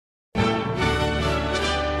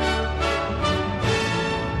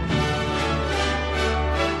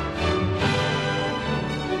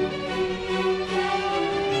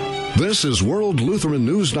This is World Lutheran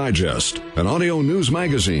News Digest, an audio news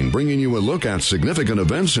magazine bringing you a look at significant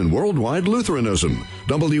events in worldwide Lutheranism.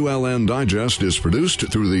 WLN Digest is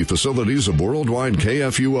produced through the facilities of Worldwide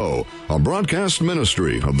KFUO, a broadcast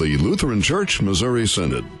ministry of the Lutheran Church Missouri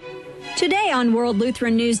Synod. Today on World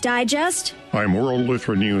Lutheran News Digest, I'm World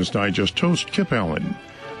Lutheran News Digest host Kip Allen.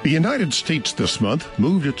 The United States this month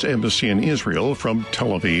moved its embassy in Israel from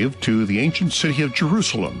Tel Aviv to the ancient city of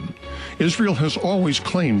Jerusalem. Israel has always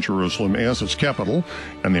claimed Jerusalem as its capital,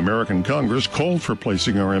 and the American Congress called for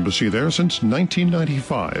placing our embassy there since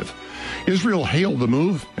 1995. Israel hailed the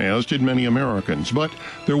move, as did many Americans, but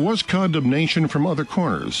there was condemnation from other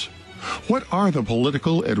corners. What are the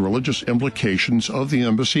political and religious implications of the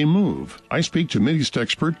embassy move? I speak to Middle East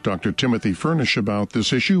expert Dr. Timothy Furnish about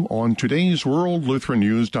this issue on today's World Lutheran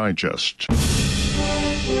News Digest.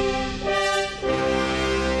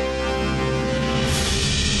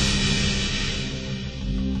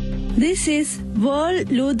 This is World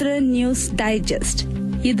Lutheran News Digest.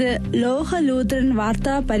 ഇത് ലോക Lutheran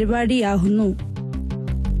വാർത്താ പരിപാടിയാകുന്നു.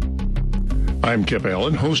 I'm Kip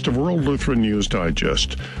Allen, host of World Lutheran News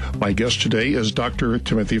Digest. My guest today is Dr.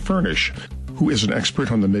 Timothy Furnish, who is an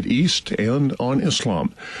expert on the Mideast and on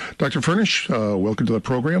Islam. Dr. Furnish, welcome to the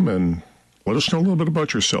program, and let us know a little bit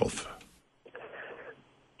about yourself.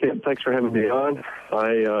 Yeah, thanks for having me on.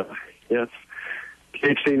 Yes,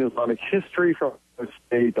 PhD in Islamic history from the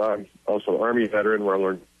state. I'm also an Army veteran where I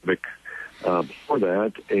learned Arabic before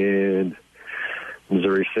that, and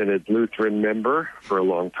Missouri Synod Lutheran member for a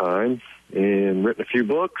long time, and written a few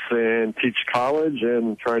books and teach college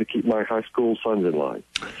and try to keep my high school sons in line.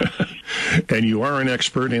 And you are an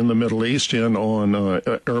expert in the Middle East and on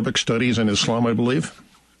Arabic studies and Islam, I believe?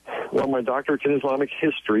 Well, my doctorate's in Islamic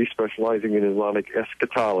history, specializing in Islamic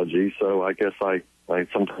eschatology, so I guess I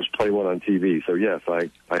sometimes play one on TV. So, yes, I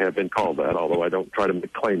have been called that, although I don't try to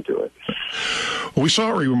make claim to it. We saw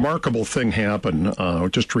a remarkable thing happen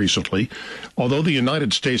just recently. Although the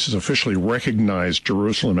United States has officially recognized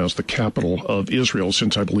Jerusalem as the capital of Israel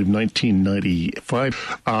since, I believe,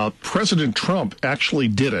 1995, President Trump actually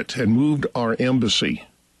did it and moved our embassy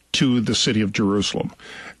to the city of Jerusalem.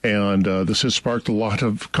 And this has sparked a lot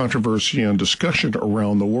of controversy and discussion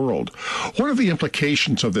around the world. What are the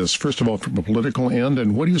implications of this, first of all, from a political end,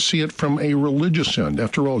 and what do you see it from a religious end?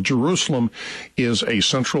 After all, Jerusalem is a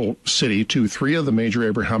central city to three of the major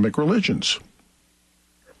Abrahamic religions.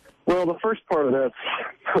 Well, the first part of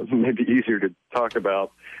that's maybe easier to talk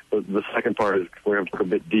about. The second part is we're going to go a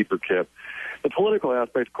bit deeper, Kip. The political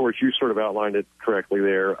aspect, of course, you sort of outlined it correctly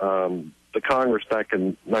there. The Congress back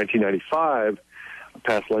in 1995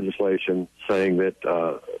 passed legislation saying that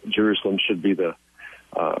Jerusalem should be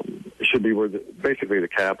basically the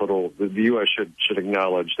capital. The U.S. should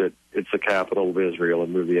acknowledge that it's the capital of Israel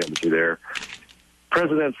and move the embassy there.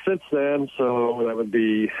 Presidents since then, so that would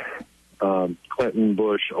be Clinton,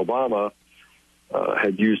 Bush, Obama,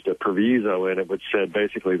 had used a proviso in it which said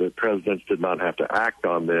basically that presidents did not have to act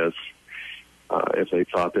on this if they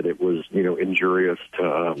thought that it was, injurious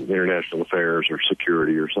to international affairs or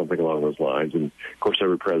security or something along those lines. And, of course,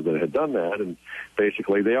 every president had done that. And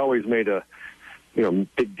basically they always made a,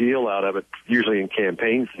 big deal out of it, usually in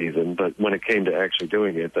campaign season. But when it came to actually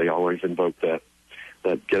doing it, they always invoked that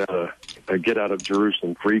get out of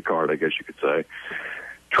Jerusalem free card, I guess you could say.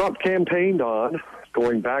 Trump campaigned on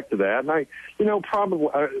going back to that. And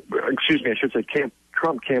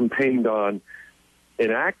Trump campaigned on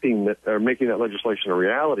enacting that, or making that legislation a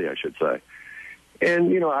reality, I should say.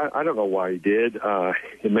 And, I don't know why he did.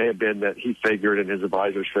 It may have been that he figured and his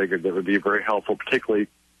advisors figured that it would be very helpful, particularly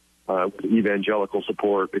with evangelical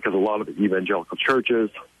support, because a lot of the evangelical churches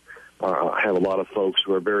have a lot of folks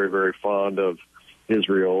who are very, very fond of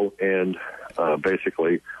Israel and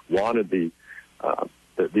basically wanted the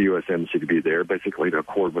U.S. embassy to be there, basically to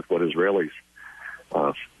accord with what Israelis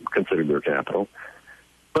considered their capital.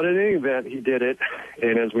 But in any event, he did it,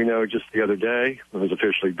 and as we know, just the other day, it was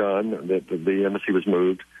officially done, that the embassy was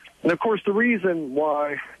moved. And, of course, the reason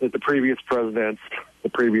why that the previous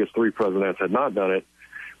three presidents had not done it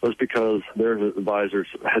was because their advisors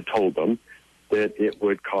had told them that it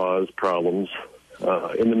would cause problems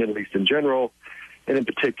in the Middle East in general, and in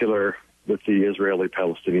particular with the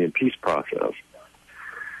Israeli-Palestinian peace process.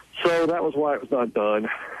 So that was why it was not done.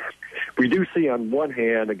 We do see on one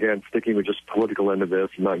hand, again, sticking with just political end of this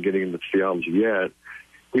and not getting into theology yet,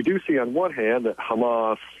 we do see on one hand that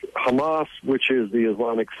Hamas, which is the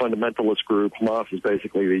Islamic fundamentalist group, Hamas is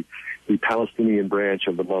basically the Palestinian branch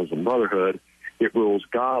of the Muslim Brotherhood. It rules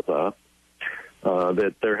Gaza,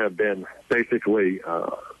 that there have been basically,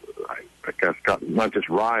 I guess, not just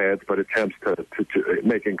riots, but attempts to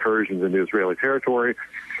make incursions into Israeli territory.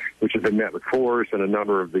 which have been met with force, and a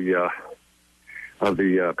number of the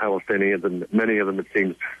Palestinians, and many of them, it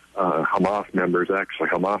seems, Hamas members.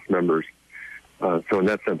 So in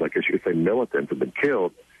that sense, I guess you could say militants have been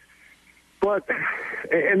killed. But,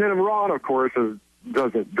 and then Iran, of course, has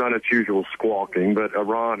done its usual squawking, but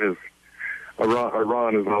Iran is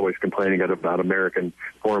always complaining about American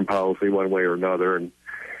foreign policy one way or another, and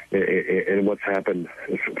what's happened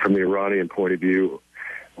from the Iranian point of view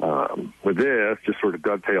with this just sort of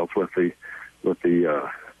dovetails with the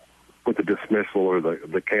dismissal or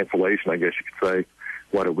the cancellation, I guess you could say,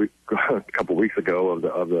 a couple of weeks ago of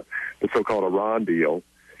the so-called Iran deal.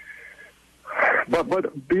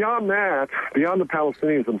 But beyond that, beyond the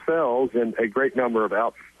Palestinians themselves and a great number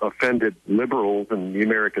of offended liberals in the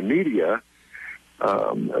American media,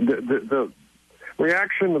 the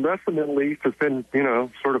reaction, the rest of the Middle East has been,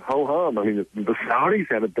 sort of ho-hum. I mean, the Saudis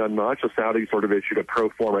haven't done much. The Saudis sort of issued a pro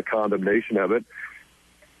forma condemnation of it.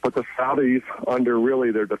 But the Saudis, under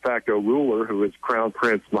really their de facto ruler, who is Crown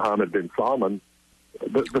Prince Mohammed bin Salman,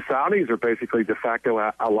 the Saudis are basically de facto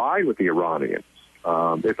allied with the Iranians.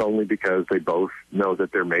 If only because they both know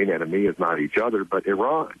that their main enemy is not each other, but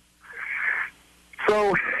Iran.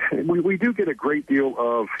 So we do get a great deal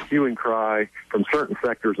of hue and cry from certain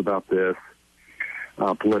sectors about this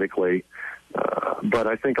politically. But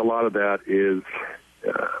I think a lot of that is,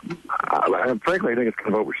 frankly, I think it's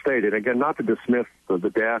kind of overstated. Again, not to dismiss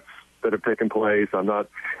the deaths that have taken place. I'm not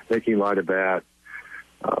making light of that.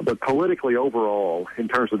 But politically overall, in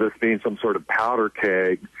terms of this being some sort of powder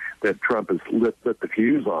keg that Trump has lit the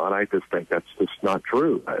fuse on, I just think that's just not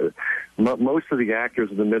true. Most of the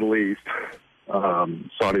actors in the Middle East,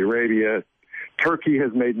 Saudi Arabia, Turkey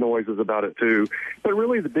has made noises about it too. But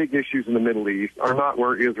really the big issues in the Middle East are not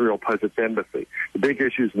where Israel puts its embassy. The big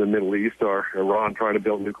issues in the Middle East are Iran trying to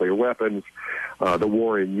build nuclear weapons, the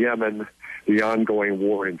war in Yemen, the ongoing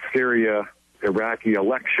war in Syria. Iraqi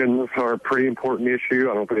elections are a pretty important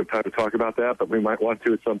issue. I don't think we have time to talk about that, but we might want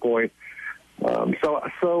to at some point.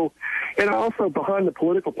 And also behind the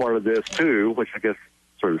political part of this too, which I guess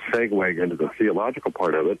sort of segueing into the theological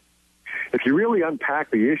part of it, if you really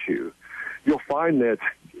unpack the issue, you'll find that,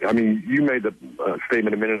 I mean, you made the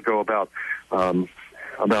statement a minute ago about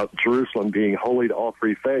Jerusalem being holy to all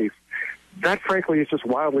three faiths. That, frankly, is just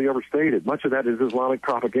wildly overstated. Much of that is Islamic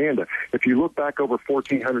propaganda. If you look back over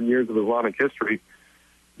 1,400 years of Islamic history,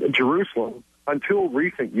 Jerusalem, until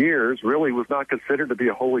recent years, really was not considered to be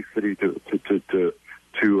a holy city to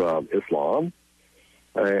Islam.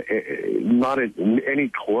 Not in any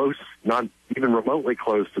close, not even remotely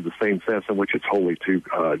close to the same sense in which it's holy to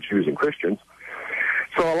Jews and Christians.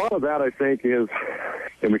 So a lot of that, I think, is,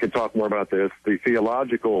 and we can talk more about this, the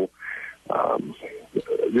theological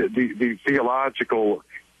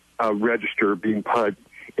register being put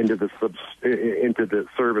into the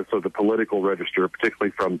service of the political register,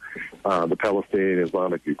 particularly from the Palestinian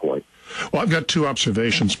Islamic viewpoint. Well, I've got two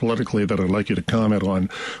observations politically that I'd like you to comment on.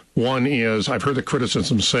 One is, I've heard the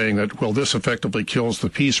criticism saying that, well, this effectively kills the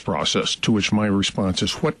peace process, to which my response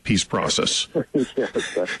is, what peace process?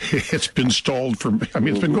 It's been stalled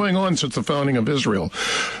it's been going on since the founding of Israel.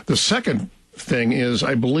 The second thing is,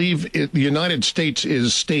 I believe the United States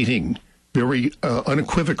is stating very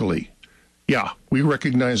unequivocally, yeah, we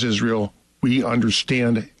recognize Israel, we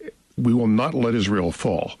understand, we will not let Israel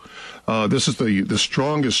fall. This is the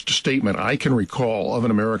strongest statement I can recall of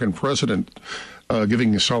an American president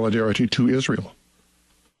giving solidarity to Israel.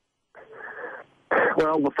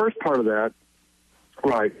 Well, the first part of that,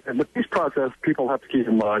 right, and the peace process, people have to keep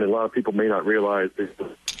in mind, and a lot of people may not realize there's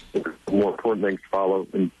more important things to follow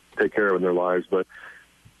and take care of in their lives, but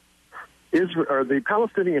the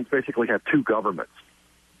Palestinians basically have two governments.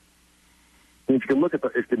 And if you can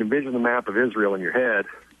if you can envision the map of Israel in your head,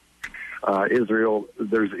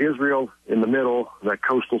 there's Israel in the middle, that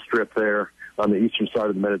coastal strip there on the eastern side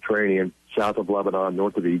of the Mediterranean, south of Lebanon,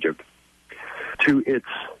 north of Egypt. To its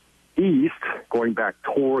east, going back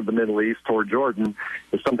toward the Middle East, toward Jordan,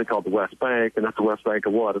 is something called the West Bank, and that's the West Bank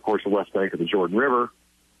of what? Of course, the West Bank of the Jordan River.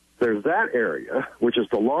 There's that area, which is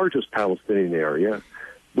the largest Palestinian area,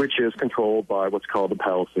 which is controlled by what's called the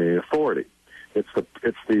Palestinian Authority. It's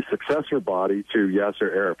the successor body to Yasser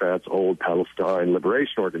Arafat's old Palestine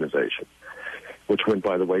Liberation Organization, which went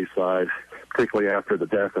by the wayside, particularly after the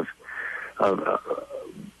death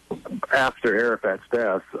after Arafat's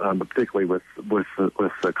death, but particularly with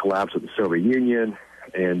the collapse of the Soviet Union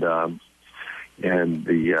and the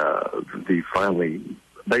finally,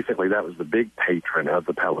 basically that was the big patron of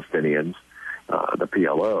the Palestinians, the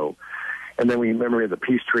PLO. And then we remember the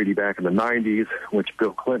peace treaty back in the 90s, which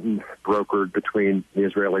Bill Clinton brokered between the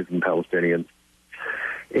Israelis and the Palestinians.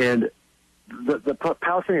 And the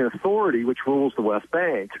Palestinian Authority, which rules the West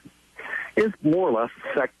Bank, is more or less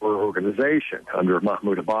a secular organization under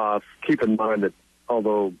Mahmoud Abbas. Keep in mind that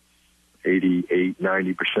although 88,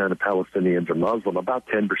 90% of Palestinians are Muslim, about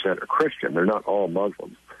 10% are Christian. They're not all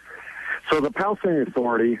Muslims. So the Palestinian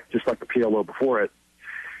Authority, just like the PLO before it,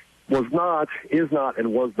 was not, is not,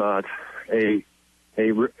 and was not a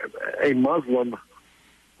Muslim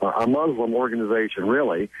organization,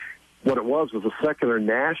 really. What it was a secular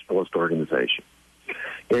nationalist organization.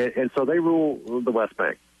 And so they rule the West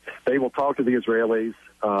Bank. They will talk to the Israelis,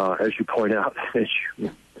 as you point out,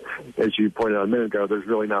 as you pointed out a minute ago, there's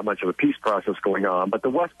really not much of a peace process going on, but the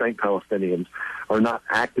West Bank Palestinians are not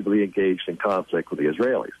actively engaged in conflict with the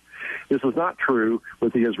Israelis. This is not true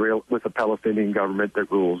with the Palestinian government that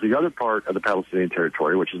rules the other part of the Palestinian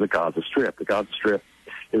territory, which is the Gaza Strip. The Gaza Strip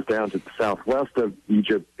is down to the southwest of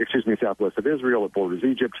southwest of Israel. It borders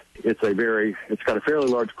Egypt. It's got a fairly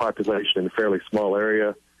large population in a fairly small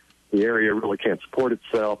area. The area really can't support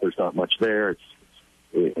itself. There's not much there.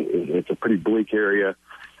 It's a pretty bleak area.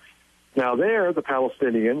 Now there, the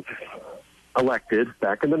Palestinians elected,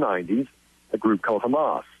 back in the 90s, a group called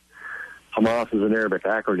Hamas. Hamas is an Arabic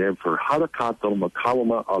acronym for Harakat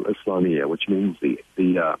al-Muqawama al-Islamiyya, which means the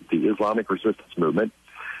Islamic resistance movement.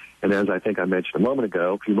 And as I think I mentioned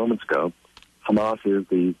a few moments ago, Hamas is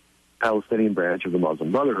the Palestinian branch of the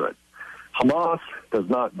Muslim Brotherhood. Hamas does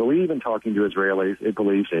not believe in talking to Israelis. It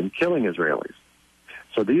believes in killing Israelis.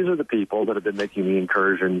 So these are the people that have been making the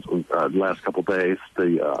incursions the last couple of days,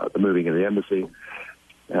 the moving of the embassy.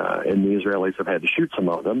 And the Israelis have had to shoot some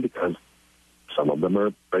of them because some of them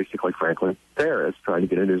are basically, frankly, terrorists trying to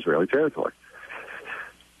get into Israeli territory.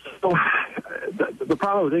 So the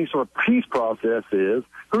problem with any sort of peace process is,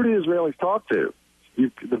 who do the Israelis talk to?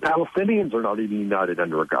 The Palestinians are not even united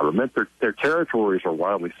under a government. Their territories are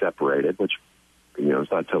wildly separated, which, is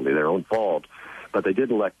not totally their own fault. But they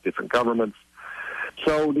did elect different governments.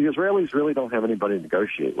 So the Israelis really don't have anybody to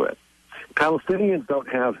negotiate with. Palestinians don't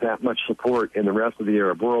have that much support in the rest of the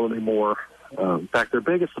Arab world anymore. In fact, their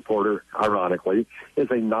biggest supporter, ironically, is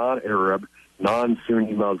a non-Arab,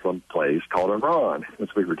 non-Sunni Muslim place called Iran, as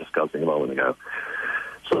we were discussing a moment ago.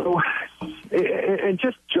 So, and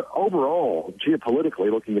just overall, geopolitically,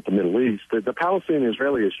 looking at the Middle East, the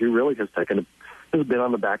Palestinian-Israeli issue really has been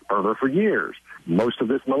on the back burner for years. Most of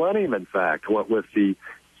this millennium, in fact,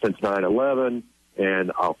 since 9/11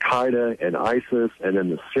 and Al-Qaeda and ISIS, and then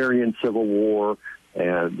the Syrian civil war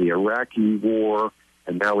and the Iraqi war,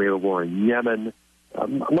 and now we have a war in Yemen.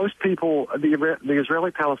 Most people, the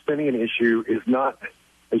Israeli-Palestinian issue is not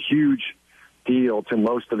a huge deal to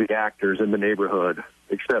most of the actors in the neighborhood,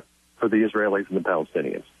 except for the Israelis and the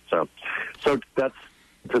Palestinians. So that's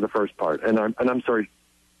to the first part. And I'm sorry,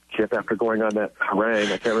 Kip, after going on that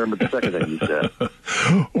harangue, I can't remember the second thing you said.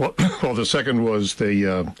 Well, the second was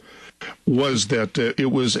that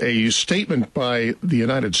it was a statement by the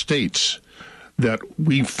United States that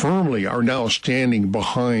we firmly are now standing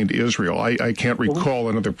behind Israel. I can't recall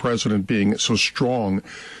another president being so strong,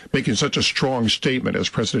 making such a strong statement as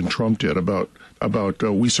President Trump did about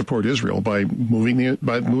we support Israel by moving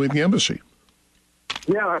the embassy.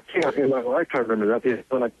 Yeah, I can't in my lifetime remember that.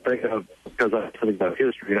 When I think of, because I think about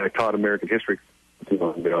history and I taught American history,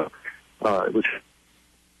 but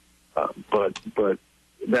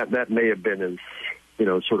that may have been as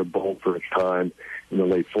sort of bold for its time in the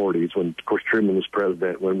late 40s, when, of course, Truman was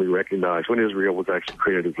president, when Israel was actually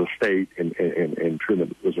created as a state, and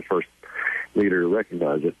Truman was the first leader to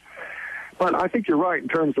recognize it. But I think you're right in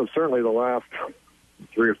terms of certainly the last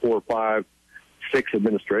 3 or 4 or 5, 6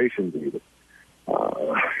 administrations even.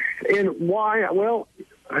 And why? Well,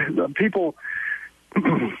 people...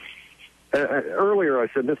 earlier I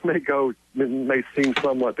said this may seem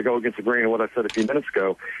somewhat to go against the grain of what I said a few minutes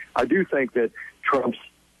ago. I do think that Trump's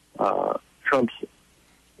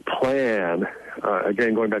plan,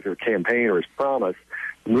 again going back to the campaign or his promise,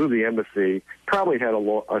 to move the embassy, probably had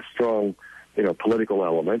a strong political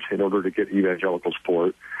element in order to get evangelical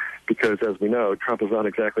support. Because as we know, Trump is not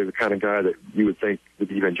exactly the kind of guy that you would think that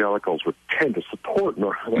evangelicals would tend to support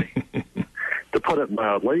normally, to put it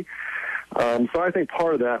mildly. So I think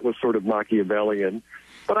part of that was sort of Machiavellian.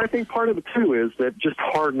 But I think part of it, too, is that just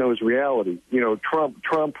hard-nosed reality.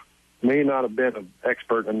 Trump may not have been an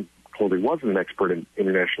expert, and clearly wasn't an expert in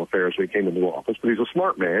international affairs when he came into office, but he's a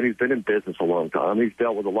smart man. He's been in business a long time. He's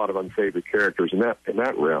dealt with a lot of unsavory characters in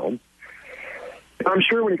that realm. And I'm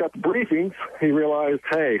sure when he got the briefings, he realized,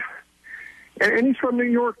 hey, and he's from New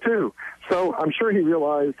York, too. So I'm sure he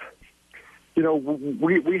realized,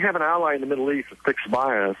 we have an ally in the Middle East that sticks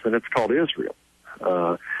by us, and it's called Israel.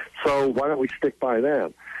 So why don't we stick by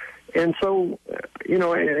them? And so,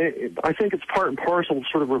 I think it's part and parcel of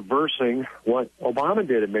sort of reversing what Obama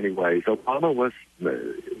did in many ways.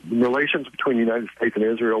 Relations between the United States and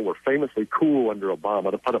Israel were famously cool under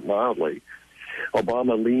Obama, to put it mildly.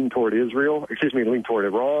 Obama leaned toward Iran.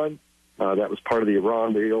 That was part of the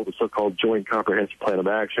Iran deal, the so-called Joint Comprehensive Plan of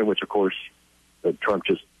Action, which, of course, Trump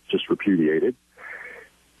just repudiated.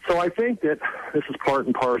 So I think that this is part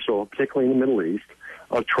and parcel, particularly in the Middle East,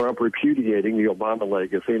 of Trump repudiating the Obama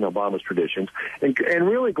legacy and Obama's traditions, and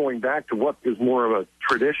really going back to what is more of a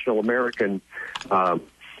traditional American, sort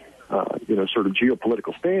of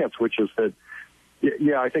geopolitical stance, which is that,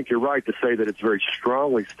 yeah, I think you're right to say that it's very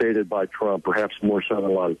strongly stated by Trump, perhaps more so than a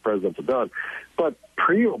lot of presidents have done. But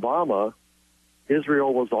pre-Obama,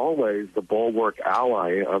 Israel was always the bulwark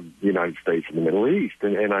ally of the United States in the Middle East,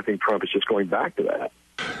 and I think Trump is just going back to that.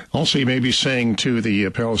 Also, you may be saying to the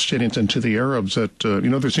Palestinians and to the Arabs that,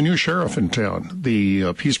 there's a new sheriff in town.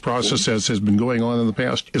 The peace process, as has been going on in the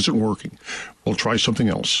past, isn't working. We'll try something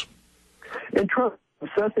else. And Trump,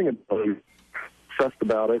 obsessed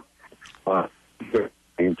about it,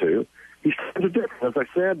 he's different. As I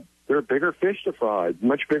said, there are bigger fish to fry,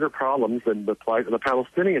 much bigger problems than the plight of the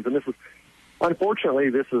Palestinians. And unfortunately,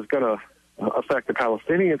 this is going to affect the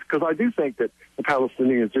Palestinians, because I do think that the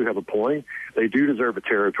Palestinians do have a point. They do deserve a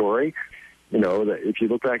territory. That if you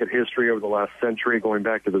look back at history over the last century, going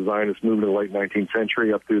back to the Zionist movement of the late 19th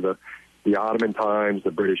century, up through the Ottoman times, the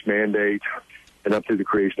British Mandate, and up through the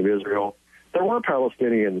creation of Israel, there were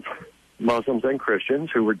Palestinians, Muslims and Christians,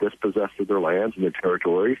 who were dispossessed of their lands and their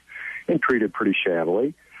territories and treated pretty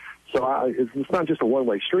shabbily. So it's not just a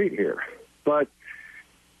one-way street here. But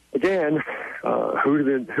again, who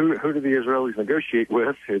do the Israelis negotiate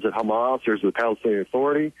with? Is it Hamas or is it the Palestinian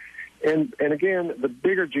Authority? And again, the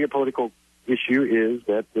bigger geopolitical issue is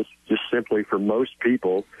that this just simply, for most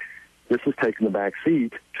people, this has taken the back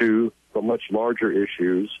seat to the much larger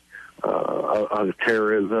issues of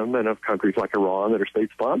terrorism and of countries like Iran that are state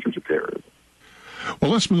sponsors of terrorism.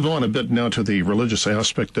 Well, let's move on a bit now to the religious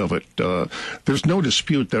aspect of it. There's no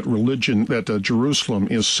dispute that Jerusalem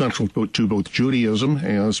is central to both Judaism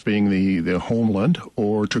as being the homeland,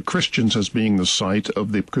 or to Christians as being the site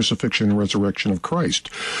of the crucifixion and resurrection of Christ.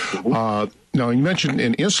 Now, you mentioned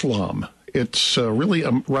in Islam, it's really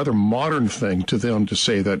a rather modern thing to them to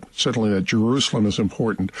say that certainly that Jerusalem is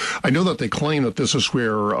important. I know that they claim that this is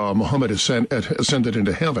where Muhammad ascended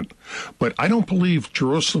into heaven, but I don't believe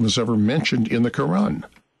Jerusalem is ever mentioned in the Quran.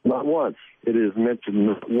 Not once. It is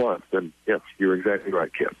mentioned once, and yes, you're exactly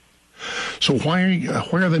right, Kim. So why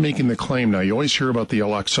are they making the claim now? You always hear about the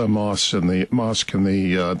Al-Aqsa Mosque and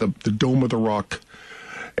the Dome of the Rock.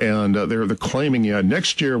 And they're claiming,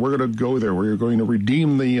 next year we're going to go there. We're going to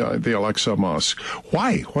redeem the Al-Aqsa Mosque.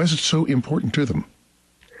 Why? Why is it so important to them?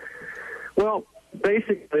 Well,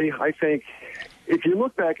 basically, I think if you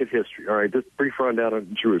look back at history, all right, just a brief rundown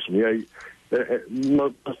on Jerusalem.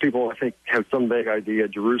 Most people, I think, have some vague idea.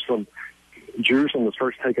 Jerusalem was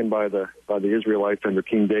first taken by the Israelites under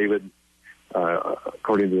King David,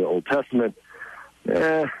 according to the Old Testament,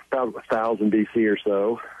 about 1000 BC or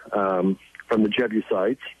so. From the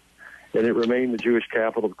Jebusites, and it remained the Jewish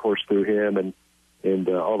capital, of course, through him, and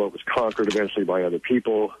although it was conquered eventually by other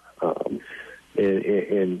people, and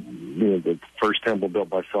the first temple built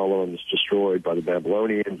by Solomon was destroyed by the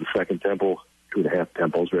Babylonians. The second temple, 2.5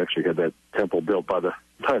 temples, we actually had that temple built by the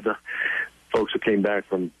folks who came back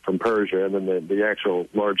from Persia, and then the actual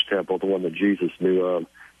large temple, the one that Jesus knew of,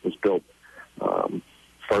 was built,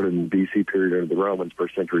 started in the BC period under the Romans,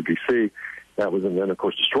 1st century BC. That was then, of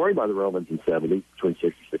course, destroyed by the Romans in 70, between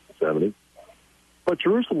 66 and 70. But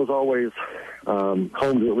Jerusalem was always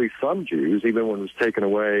home to at least some Jews, even when it was taken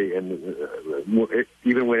away, and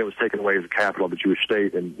even when it was taken away as the capital of the Jewish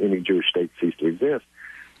state, and any Jewish state ceased to exist.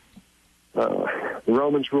 The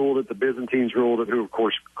Romans ruled it, the Byzantines ruled it, who, of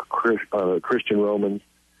course, Christian Romans.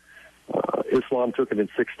 Islam took it in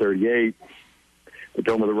 638. The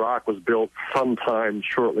Dome of the Rock was built sometime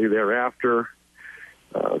shortly thereafter.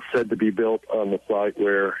 Said to be built on the site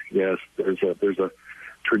where, yes, there's a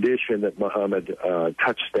tradition that Muhammad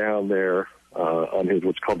touched down there on his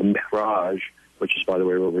what's called the Mi'raj, which is, by the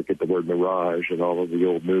way, where we get the word mirage in all of the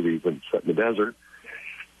old movies when it's set in the desert.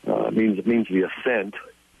 It means the ascent.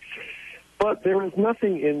 But there is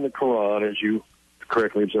nothing in the Quran, as you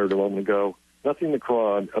correctly observed a moment ago, nothing in the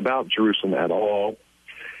Quran about Jerusalem at all.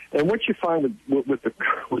 And what you find with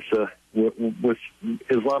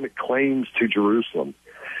Islamic claims to Jerusalem,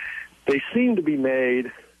 they seem to be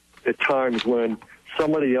made at times when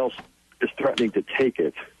somebody else is threatening to take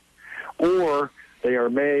it, or they are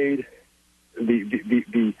made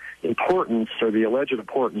the importance or the alleged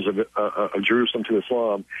importance of Jerusalem to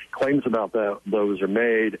Islam, claims about those are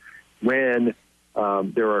made when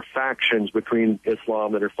there are factions between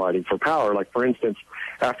Islam that are fighting for power. Like, for instance,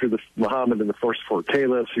 after Muhammad and the first four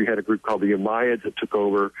caliphs, you had a group called the Umayyads that took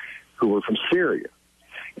over, who were from Syria.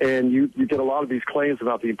 And you get a lot of these claims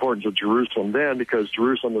about the importance of Jerusalem then, because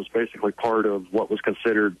Jerusalem was basically part of what was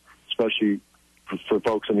considered, especially for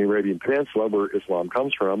folks in the Arabian Peninsula, where Islam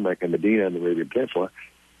comes from, Mecca and Medina and the Arabian Peninsula.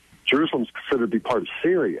 Jerusalem is considered to be part of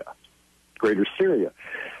Syria, greater Syria.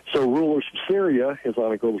 So rulers from Syria,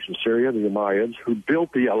 Islamic rulers from Syria, the Umayyads, who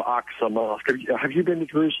built the Al-Aqsa Mosque. Have you been to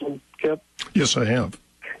Jerusalem, Kip? Yes, I have.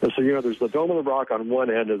 And so, there's the Dome of the Rock on one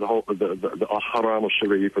end of the Haram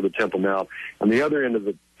al-Sharif, or the Temple Mount. On the other end of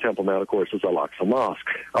the Temple Mount, of course, is Al-Aqsa Mosque.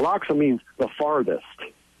 Al-Aqsa means the farthest.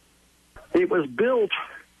 It was built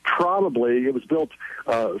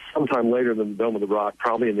sometime later than the Dome of the Rock,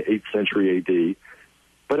 probably in the 8th century A.D.,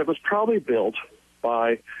 but it was probably built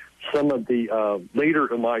by some of the later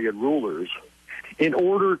Umayyad rulers in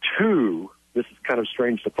order to, this is kind of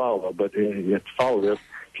strange to follow, but you have to follow this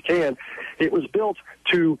if you can, it was built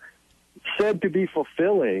said to be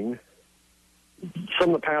fulfilling some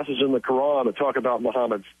of the passages in the Quran that talk about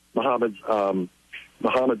Muhammad's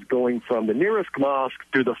going from the nearest mosque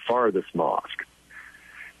to the farthest mosque.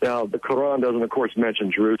 Now, the Quran doesn't, of course,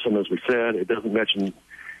 mention Jerusalem, as we said. It doesn't mention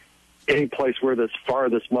any place where this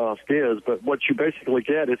farthest mosque is, but what you basically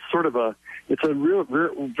get, it's a real,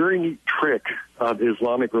 very neat trick of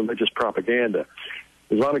Islamic religious propaganda.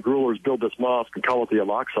 Islamic rulers build this mosque and call it the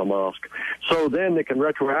Al-Aqsa Mosque, so then they can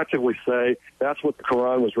retroactively say that's what the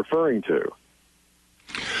Quran was referring to.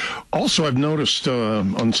 Also, I've noticed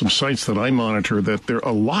on some sites that I monitor that there are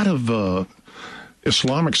a lot of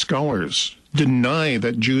Islamic scholars deny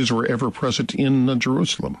that Jews were ever present in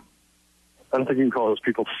Jerusalem. I don't think you can call those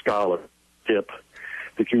people scholars, Tip. I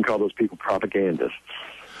think you can call those people propagandists.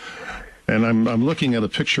 And I'm looking at a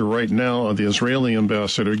picture right now of the Israeli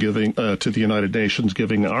ambassador giving to the United Nations,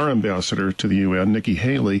 giving our ambassador to the UN, Nikki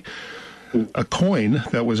Haley, a coin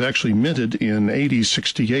that was actually minted in AD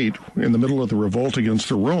 68 in the middle of the revolt against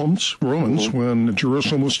the Romans when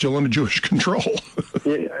Jerusalem was still under Jewish control.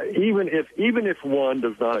 Yeah, even if one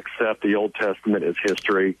does not accept the Old Testament as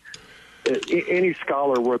history, any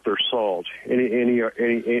scholar worth their salt, any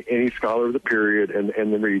scholar of the period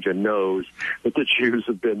and the region knows that the Jews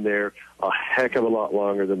have been there a heck of a lot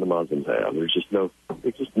longer than the Muslims have. There's just no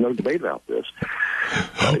debate about this.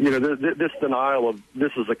 This denial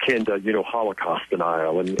this is akin to Holocaust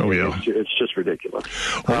denial, and it's just ridiculous.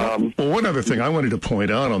 Well, one other thing I wanted to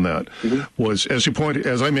point out on that was, as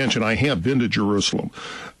I mentioned, I have been to Jerusalem,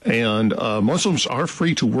 and Muslims are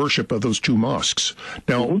free to worship at those two mosques.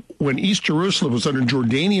 Now, when East Jerusalem was under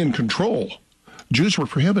Jordanian control, Jews were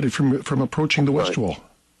prohibited from approaching the West Wall.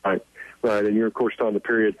 Right, and you're, of course, on the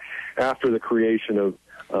period after the creation of,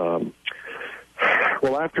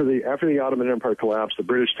 after the Ottoman Empire collapsed, the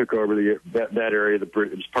British took over that area. It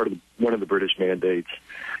was part of one of the British mandates.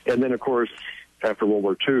 And then, of course, after World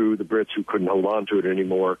War II, the Brits, who couldn't hold on to it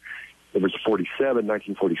anymore, there was a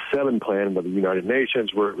 1947 plan by the United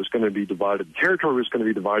Nations where it was going to be divided. The territory was going to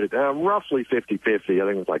be divided down roughly 50-50. I think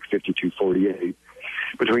it was like 52-48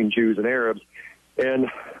 between Jews and Arabs.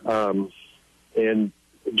 And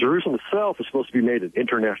Jerusalem itself is supposed to be made an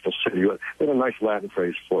international city. They had a nice Latin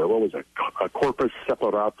phrase for it. What was it? A corpus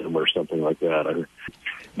separatum or something like that.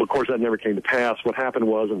 Of course, that never came to pass. What happened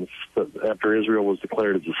was, after Israel was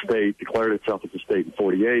declared itself as a state in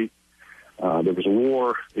 48, there was a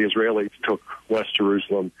war. The Israelis took West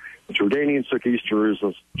Jerusalem. The Jordanians took East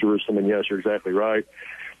Jerusalem. And yes, you're exactly right.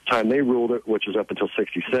 The time they ruled it, which is up until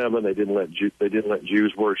 67, they didn't let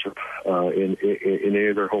Jews worship in any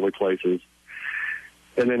of their holy places.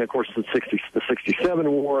 And then, of course, the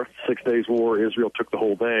 67 war, 6 Days War, Israel took the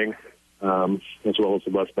whole thing, as well as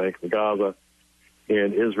the West Bank and Gaza.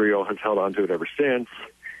 And Israel has held on to it ever since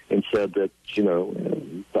and said that,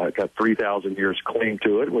 got 3,000 years claim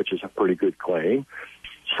to it, which is a pretty good claim.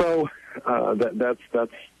 So that's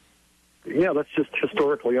just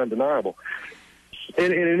historically undeniable.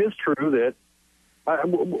 And it is true that.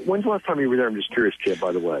 When's the last time you were there? I'm just curious, Kid.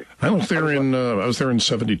 By the way, I was there in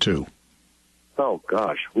 72. Oh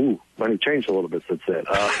gosh, money changed a little bit since then.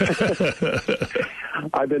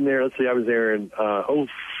 I've been there. Let's see, I was there in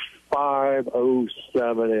 05,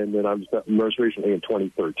 07, and then I was most recently in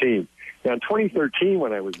 2013. Now, in 2013,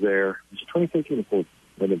 when I was there, was it 2013 or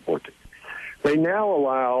 2014? They now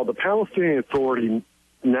allow, the Palestinian Authority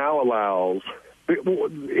now allows,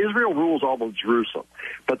 Israel rules all of Jerusalem,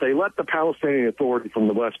 but they let the Palestinian Authority from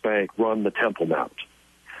the West Bank run the Temple Mount.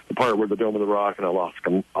 the part where the Dome of the Rock and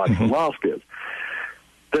Alaska is,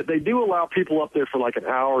 that they do allow people up there for like an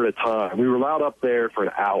hour at a time. We were allowed up there for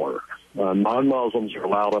an hour. Non-Muslims are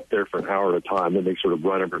allowed up there for an hour at a time, and they sort of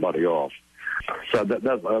run everybody off. So that's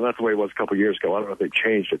the way it was a couple of years ago. I don't know if they've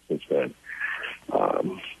changed it since then.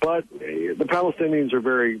 But the Palestinians are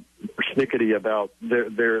very persnickety about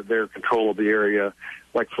their control of the area.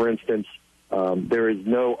 Like, for instance, there is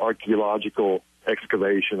no archaeological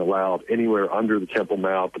excavation allowed anywhere under the Temple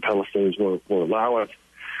Mount. The Palestinians won't allow it,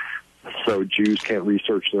 so Jews can't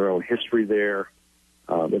research their own history there.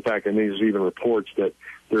 In fact, and there's even reports that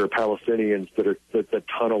there are Palestinians that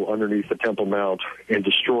tunnel underneath the Temple Mount and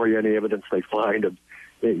destroy any evidence they find of,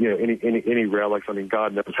 any relics. I mean,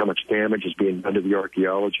 God knows how much damage is being done to the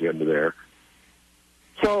archaeology under there.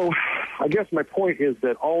 So, I guess my point is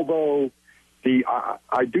that although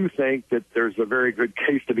I do think that there's a very good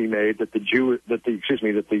case to be made that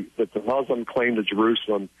the Muslim claim to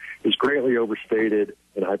Jerusalem is greatly overstated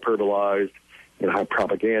and hyperbolized and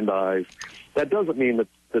propagandized. That doesn't mean that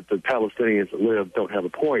the Palestinians that live don't have a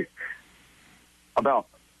point about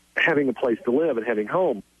having a place to live and having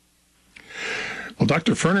home. Well,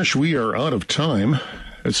 Dr. Furnish, we are out of time.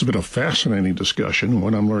 It's been a fascinating discussion,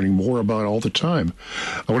 one I'm learning more about all the time.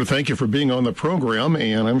 I want to thank you for being on the program,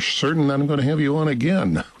 and I'm certain that I'm going to have you on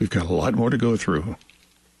again. We've got a lot more to go through.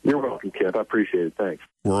 You're welcome, Kip. I appreciate it. Thanks.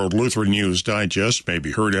 World Lutheran News Digest may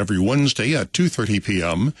be heard every Wednesday at 2:30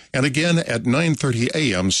 p.m. and again at 9:30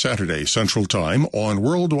 a.m. Saturday Central Time on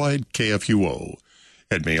Worldwide KFUO.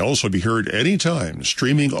 It may also be heard anytime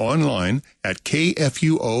streaming online at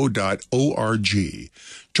kfuo.org.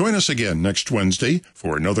 Join us again next Wednesday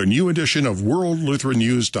for another new edition of World Lutheran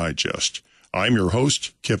News Digest. I'm your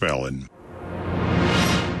host, Kip Allen.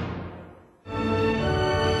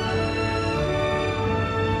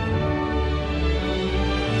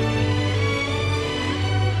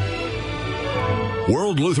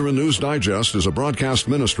 World Lutheran News Digest is a broadcast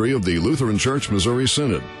ministry of the Lutheran Church Missouri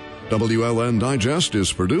Synod. WLN Digest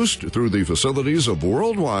is produced through the facilities of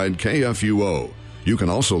Worldwide KFUO. You can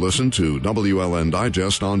also listen to WLN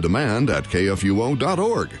Digest on demand at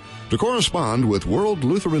kfuo.org. To correspond with World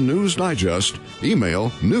Lutheran News Digest,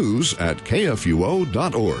 email news@kfuo.org.